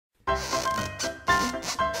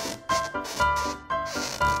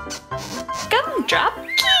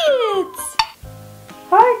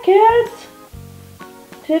Hi kids!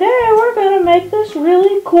 Today we're going to make this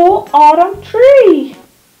really cool autumn tree.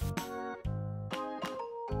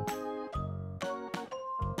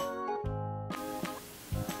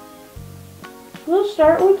 We'll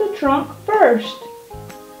start with the trunk first.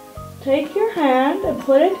 Take your hand and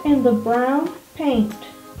put it in the brown paint.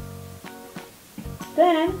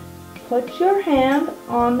 Then put your hand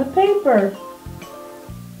on the paper.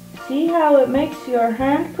 See how it makes your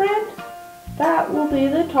handprint? That will be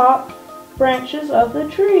the top branches of the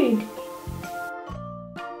tree.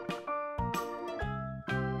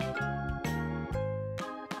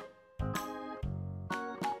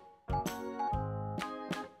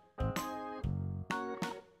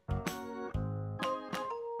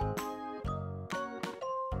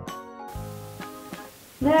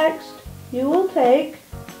 Next, you will take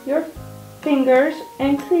your fingers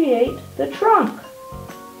and create the trunk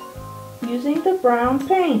using the brown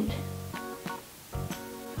paint.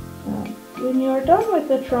 When you're done with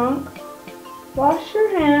the trunk, wash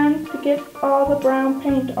your hand to get all the brown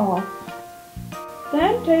paint off.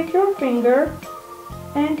 Then take your finger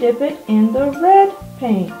and dip it in the red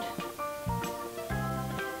paint.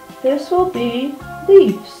 This will be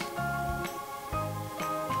leaves.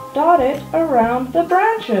 Dot it around the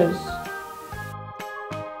branches.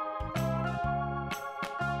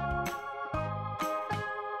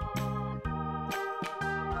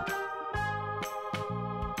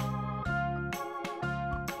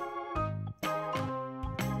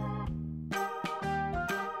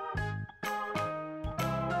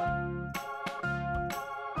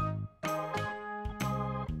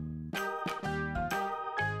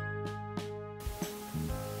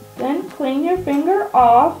 Then clean your finger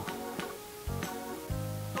off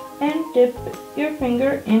and dip your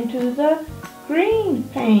finger into the green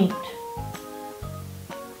paint.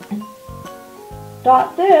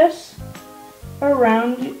 Dot this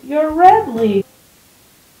around your red leaf.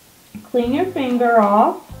 Clean your finger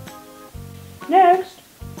off. Next,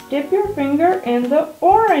 dip your finger in the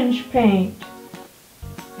orange paint.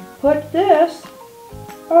 Put this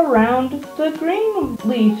around the green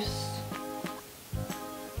leaves.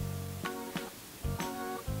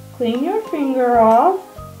 Clean your finger off.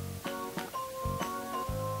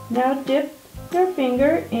 Now dip your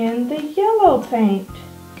finger in the yellow paint.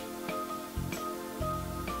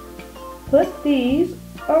 Put these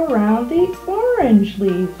around the orange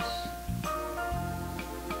leaves.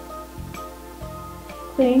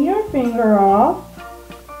 Clean your finger off.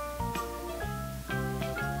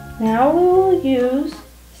 Now we will use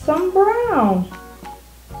some brown.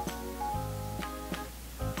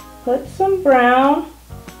 Put some brown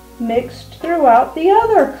mixed throughout the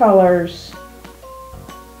other colors.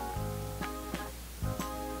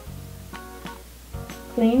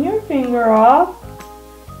 Clean your finger off,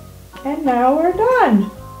 and now we're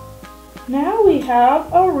done. Now we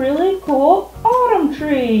have a really cool autumn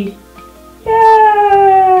tree.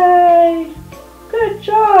 Yay! Good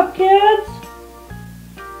job, kids!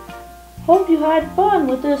 Hope you had fun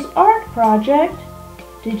with this art project.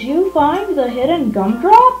 Did you find the hidden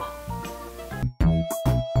gumdrop?